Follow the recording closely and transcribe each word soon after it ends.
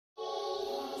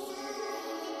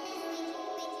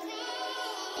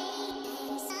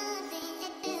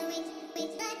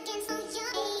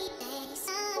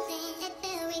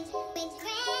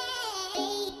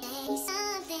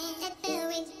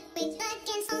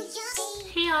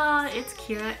y'all, it's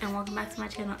Kira and welcome back to my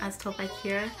channel as told by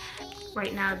Kira.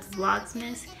 Right now it's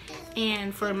VLOGmas,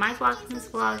 and for my VLOGmas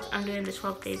vlogs I'm doing the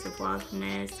 12 days of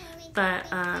VLOGmas, but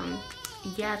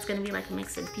yeah, it's gonna be like a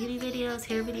mix of beauty videos,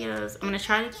 hair videos. I'm gonna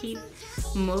try to keep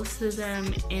most of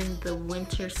them in the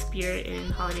winter spirit and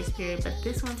holiday spirit, but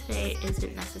this one today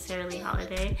isn't necessarily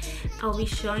holiday. I'll be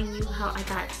showing you how I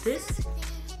got this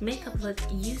makeup look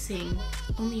using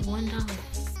only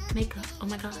 $1 makeup. Oh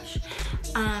my gosh.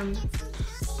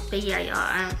 But yeah,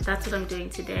 y'all, that's what I'm doing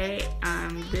today.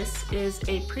 This is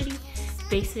a pretty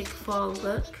basic fall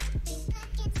look.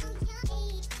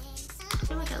 I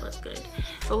feel like I look good.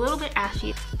 A little bit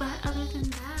ashy, but other than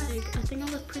that, I think I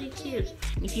look pretty cute.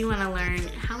 If you want to learn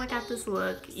how I got this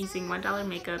look using $1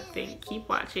 makeup, then keep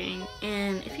watching.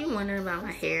 And if you wonder about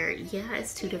my hair, yeah,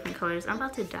 it's 2 different colors. I'm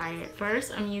about to dye it.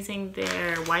 First, I'm using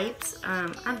their wipes.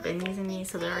 I've been using these,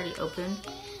 so they're already open.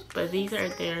 But these are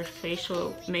their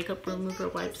facial makeup remover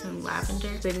wipes in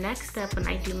lavender. The next step when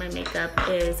I do my makeup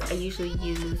is I usually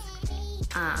use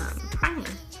primer.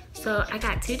 So I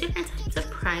got 2 different types of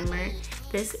primer.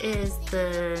 This is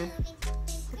the,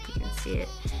 hope you can see it.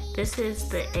 This is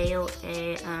the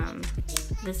AOA,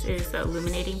 this is the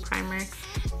illuminating primer.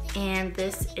 And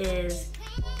this is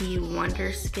the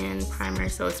Wonder Skin primer.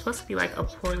 So it's supposed to be like a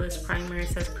poreless primer. It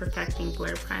says Perfecting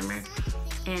Blur Primer.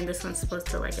 And this one's supposed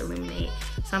to like illuminate.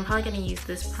 So I'm probably gonna use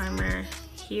this primer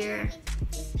here,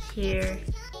 here,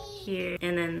 here,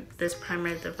 and then this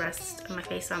primer the rest of my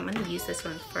face. So I'm gonna use this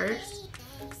one first.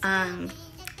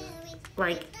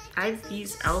 Like I've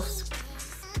used e.l.f.'s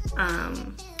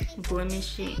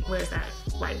blemishing, what is that,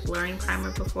 like blurring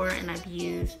primer before, and I've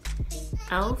used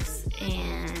e.l.f.'s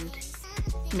and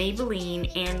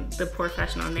Maybelline and the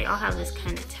Professional, and they all have this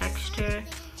kind of texture.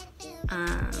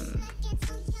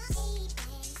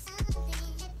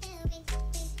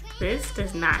 This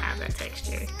does not have that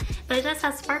texture, but it does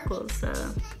have sparkles, so.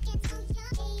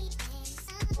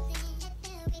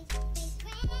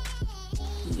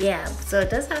 Yeah, so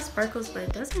it does have sparkles, but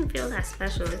it doesn't feel that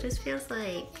special. It just feels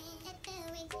like,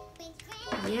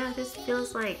 yeah, it just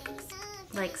feels like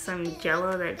some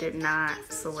jello that did not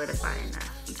solidify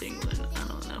enough. I'm tingling. I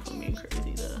don't know if I'm being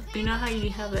crazy though. You know how you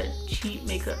have that cheap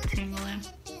makeup tingling?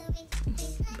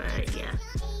 But yeah,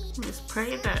 I'm just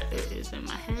pray that it is in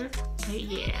my hair. But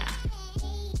yeah.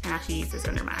 And I should use this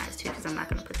under my eyes too, because I'm not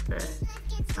gonna put the,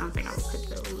 I don't think I will put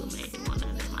the illuminating one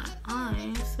under my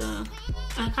eyes. So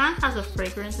it kind of has a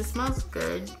fragrance. It smells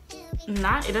good.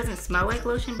 It doesn't smell like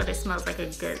lotion, but it smells like a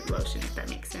good lotion, if that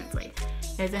makes sense. Like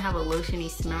it doesn't have a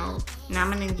lotiony smell. Now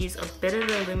I'm gonna use a bit of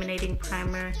the illuminating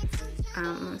primer.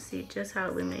 Let's see just how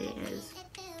illuminating it is.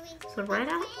 So right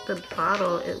out the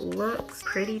bottle, it looks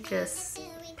pretty just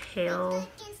pale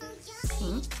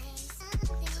pink.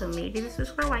 So maybe this is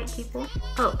for white people.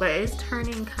 Oh, but it's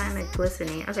turning kind of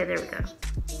glistening. Okay, there we go.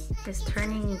 It's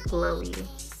turning glowy.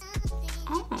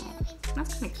 Oh,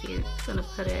 that's kind of cute. I'm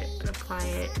gonna apply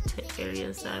it to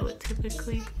areas that I would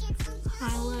typically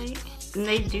highlight. And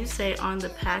they do say on the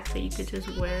pack that you could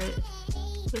just wear it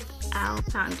without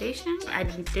foundation. I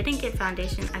didn't get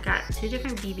foundation. I got 2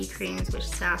 different BB creams, which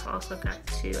Saf also got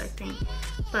 2, I think.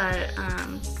 But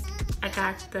I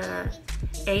got the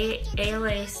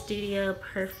ALA Studio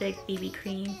Perfect BB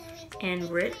Cream in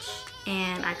Rich,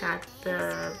 and I got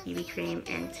the BB Cream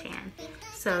in Tan.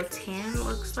 So Tan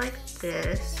looks like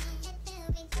this,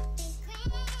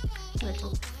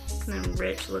 and then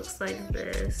Rich looks like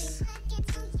this.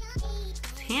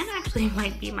 Tan actually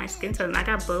might be my skin tone. I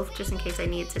got both just in case I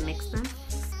needed to mix them,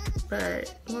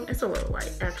 but well, it's a little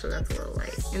light. Actually, that's a little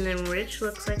light. And then Rich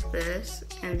looks like this,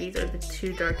 and these are the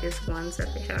 2 darkest ones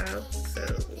that they have. So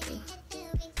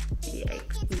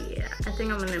yikes. Yeah, I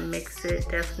think I'm gonna mix it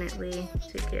definitely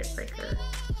to get like a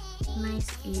nice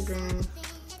even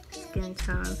skin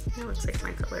tone. That looks like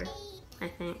my color, I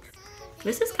think.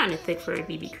 This is kind of thick for a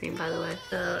BB cream, by the way.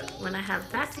 So when I have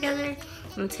that together,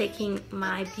 I'm taking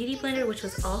my beauty blender, which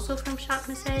was also from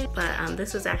VLOGmas, but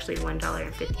this was actually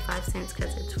 $1.55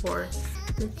 because it's for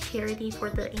the charity for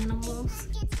the animals.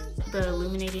 The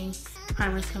illuminating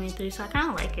primer's coming through, so I kind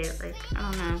of like it. Like,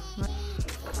 I don't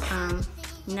know.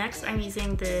 Next, I'm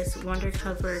using this Wonder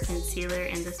Cover concealer,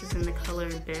 and this is in the color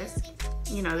Bisque.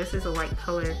 You know, this is a light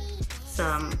color, so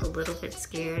I'm a little bit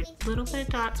scared. A little bit of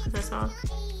dots because I saw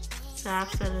Saf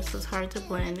said this was hard to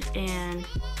blend, and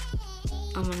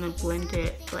I'm gonna blend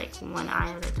it like one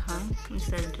eye at a time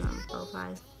instead of doing both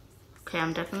eyes. Okay,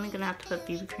 I'm definitely gonna have to put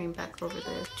BB cream back over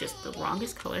this. Just the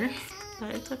wrongest color,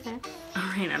 but it's okay. All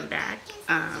right, I'm back.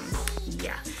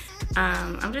 Yeah.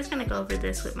 I'm just gonna go over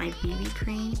this with my BB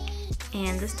cream,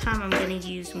 and this time I'm gonna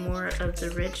use more of the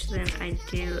Rich than I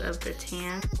do of the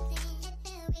Tan.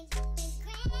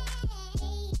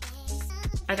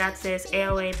 I got this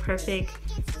AOA Perfect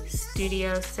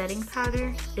Studio Setting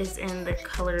Powder. Is in the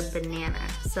color Banana.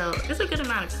 So there's a good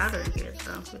amount of powder in here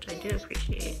though, which I do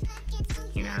appreciate,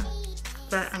 you know.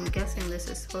 But I'm guessing this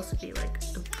is supposed to be like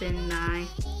a Benign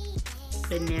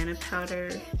Banana powder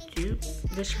dupe.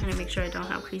 Just trying to make sure I don't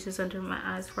have creases under my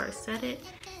eyes before I set it.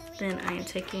 Then I am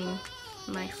taking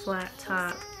my flat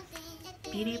top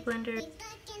beauty blender.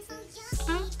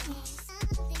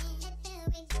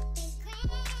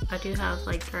 I do have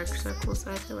like dark circles,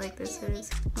 so I feel like this is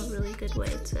a really good way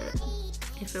to,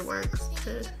 if it works,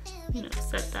 to, you know,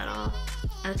 set that off.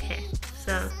 Okay,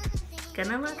 so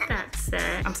gonna let that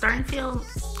set. I'm starting to feel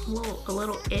a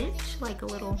little itch, like a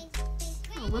little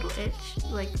itch,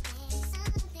 like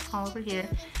all over here.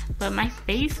 But my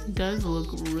face does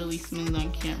look really smooth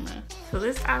on camera. So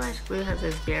this eyelash glue has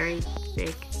a very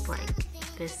thick, like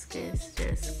viscous,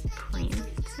 just cream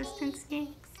consistency.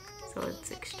 So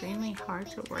it's extremely hard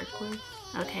to work with.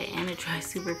 Okay, and it dries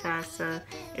super fast. So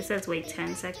it says wait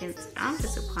 10 seconds. I'm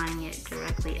just applying it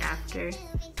directly after.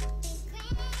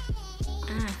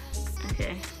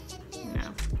 Okay, no.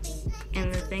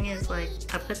 And the thing is, like,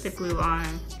 I put the glue on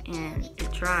and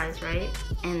it dries, right?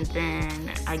 And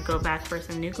then I go back for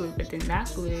some new glue, but then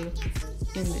that glue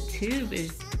in the tube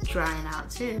is drying out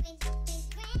too.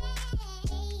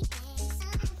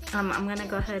 I'm gonna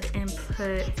go ahead and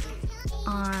put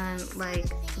on like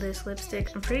this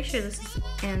lipstick. I'm pretty sure this is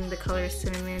in the color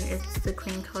Cinnamon. It's the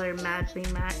Clean Color Madly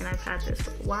Matte, and I've had this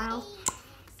for a while,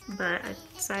 but I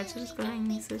decided to just go ahead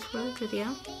and use this for the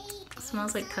video. It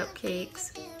smells like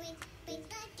cupcakes,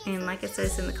 and like I said,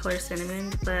 it's in the color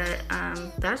Cinnamon, but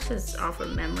that's just off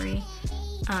of memory,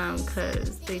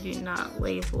 because they do not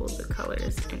label the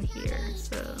colors in here.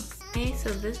 So okay, so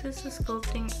this is the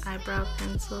sculpting eyebrow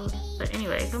pencil, but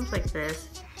anyway, it comes like this.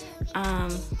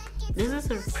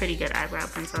 This is a pretty good eyebrow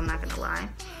pencil, I'm not gonna lie.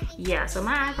 Yeah, so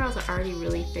my eyebrows are already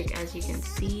really thick, as you can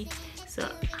see, so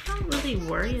I don't really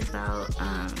worry about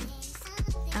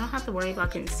I don't have to worry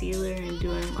about concealer and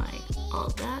doing like all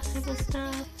that type of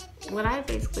stuff. What I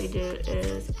basically do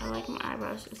is I like my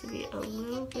eyebrows just to be a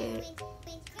little bit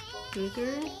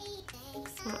bigger,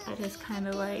 so I just kind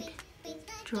of like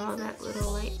draw that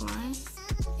little light line,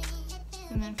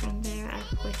 and then from there I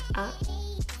flick up,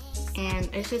 and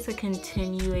it's just a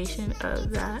continuation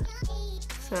of that.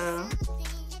 So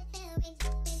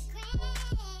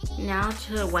now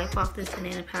to wipe off this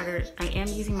banana powder, I am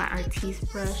using my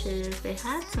Artiste brushes. They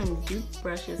had some dupe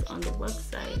brushes on the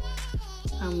website,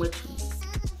 which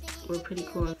were pretty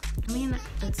cool. I mean,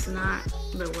 it's not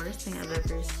the worst thing I've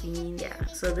ever seen. Yeah,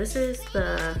 so this is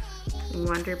the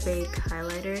Wonder Bake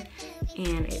highlighter,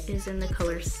 and it is in the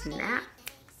color Snap.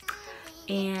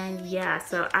 And yeah,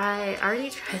 so I already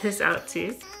tried this out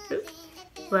too.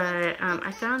 But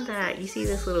I found that, you see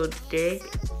this little dig,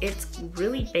 it's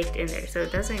really baked in there, so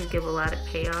it doesn't give a lot of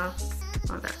payoff.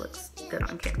 Oh, that looks good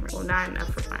on camera. Well, not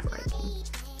enough for my liking.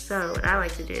 So what I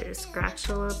like to do is scratch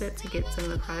a little bit to get some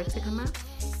of the product to come up,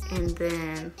 and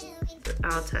then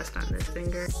I'll test on this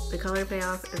finger. The color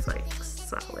payoff is like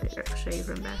solid. I'll show you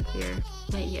from back here.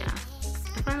 But yeah,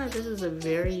 I find that this is a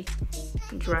very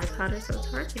dry powder, so it's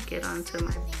hard to get onto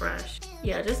my brush.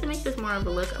 Yeah, just to make this more of a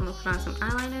look, I'm gonna put on some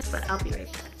eyeliner, but I'll be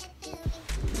right back.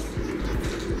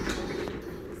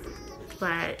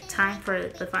 But time for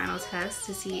the final test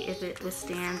to see if it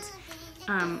withstands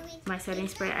my setting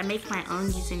spray. I make my own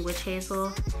using witch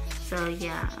hazel, so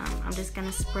yeah, I'm just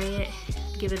gonna spray it,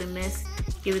 give it a mist,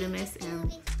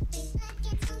 and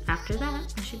after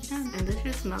that I should be done. And this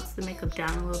just melts the makeup down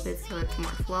a little bit so it's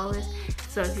more flawless.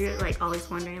 So if you're like always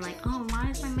wondering like, oh, why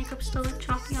is my makeup still look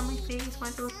chalky on my face, why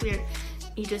does it look weird,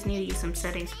 you just need to use some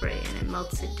setting spray and it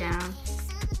melts it down.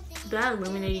 That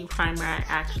illuminating primer, I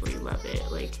actually love it.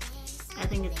 Like, I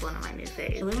think it's one of my new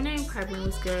faves. Illuminating primer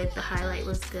was good, the highlight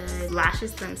was good,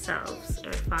 lashes themselves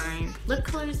are fine. Lip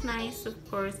color is nice, of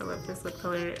course, I love this lip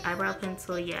color. Eyebrow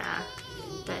pencil, yeah,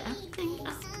 but everything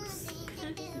else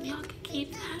good. Y'all can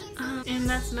keep that. And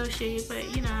that's no shade,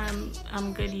 but you know,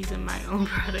 I'm good using my own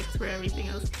products for everything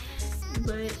else.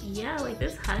 But yeah, like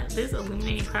this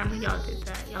illuminating primer, y'all did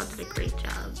that. Y'all did a great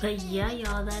job. But yeah,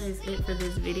 y'all, that is it for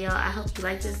this video. I hope you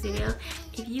liked this video.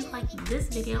 If you liked this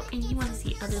video and you want to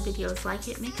see other videos like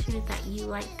it, make sure that you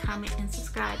like, comment, and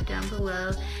subscribe down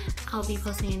below. I'll be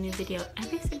posting a new video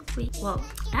every single week. Well,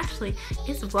 actually,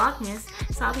 it's Vlogmas,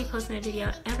 so I'll be posting a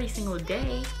video every single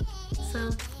day.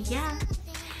 So yeah.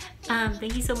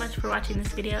 Thank you so much for watching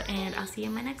this video, and I'll see you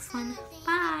in my next one.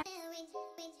 Bye!